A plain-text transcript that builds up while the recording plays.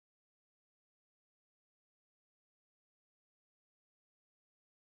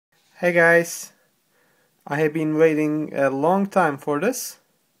Hey guys, I have been waiting a long time for this.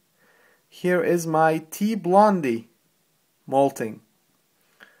 Here is my tea blondie molting.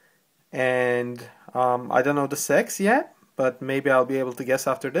 And I don't know the sex yet, but maybe I'll be able to guess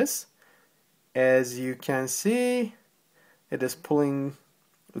after this. As you can see, it is pulling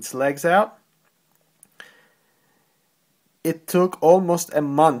its legs out. It took almost a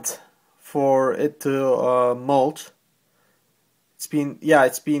month for it to molt.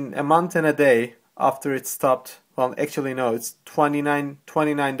 It's been a month and a day after it stopped. Well, actually no, it's 29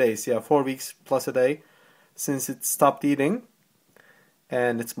 days, 4 weeks plus a day since it stopped eating.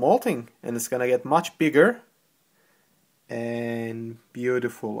 And it's molting, and it's gonna get much bigger and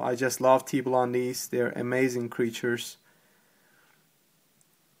beautiful. I just love tea blondies. They're amazing creatures.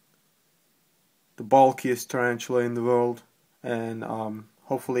 The bulkiest tarantula in the world, and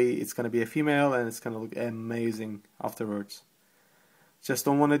hopefully it's gonna be a female and it's gonna look amazing afterwards. Just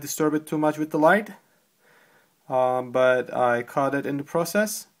don't want to disturb it too much with the light, but I caught it in the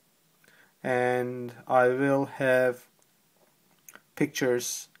process, and I will have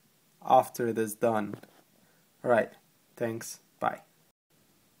pictures after it is done. Alright, thanks, bye.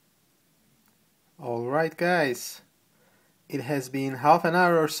 Alright guys, it has been half an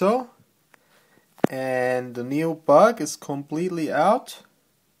hour or so, and the new bug is completely out.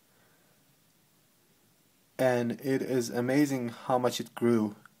 And it is amazing how much it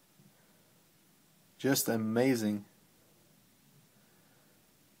grew. Just amazing.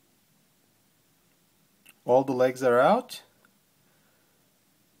 All the legs are out.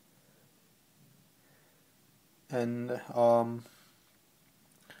 And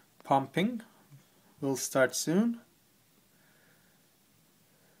pumping will start soon.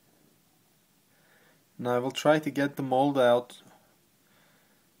 Now I will try to get the molt out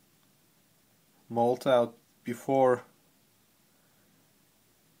before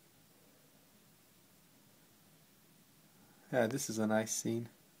this is a nice scene,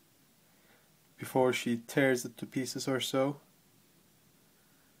 before she tears it to pieces or so.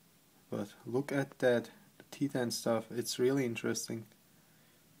 But look at that, the teeth and stuff, it's really interesting.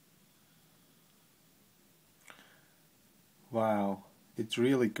 Wow, it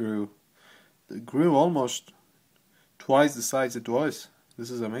really grew. It grew almost twice the size it was.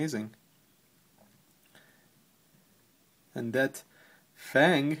 This is amazing. And that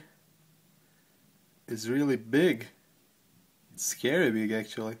fang is really big. It's scary big,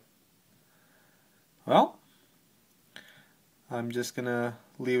 actually. Well, I'm just gonna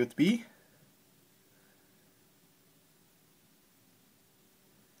leave it be.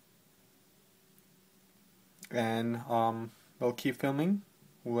 And we'll keep filming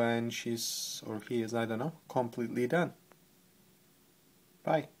when she's, or he is, I don't know, completely done.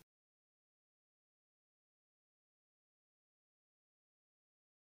 Bye.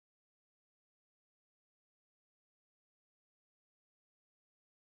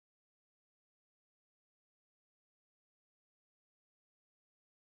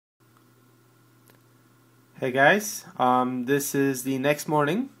 Hey guys, this is the next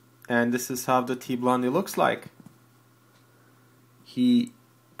morning, and this is how the tea blondie looks like. He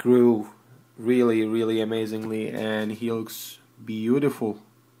grew really amazingly, and he looks beautiful.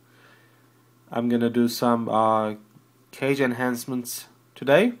 I'm gonna do some cage enhancements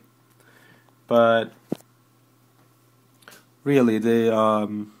today, but really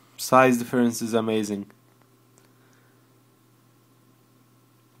the size difference is amazing.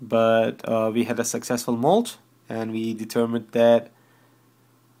 But we had a successful molt, and we determined that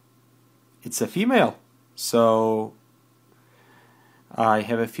it's a female. So I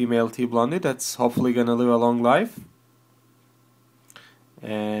have a female tea blondie that's hopefully gonna live a long life,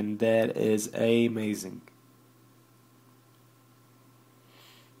 and that is amazing.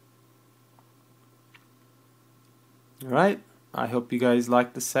 Alright, I hope you guys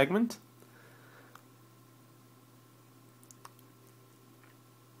liked this segment.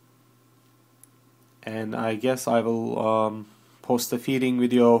 And I guess I will post a feeding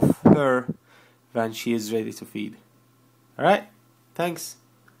video of her when she is ready to feed. Alright, thanks.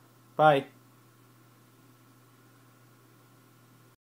 Bye.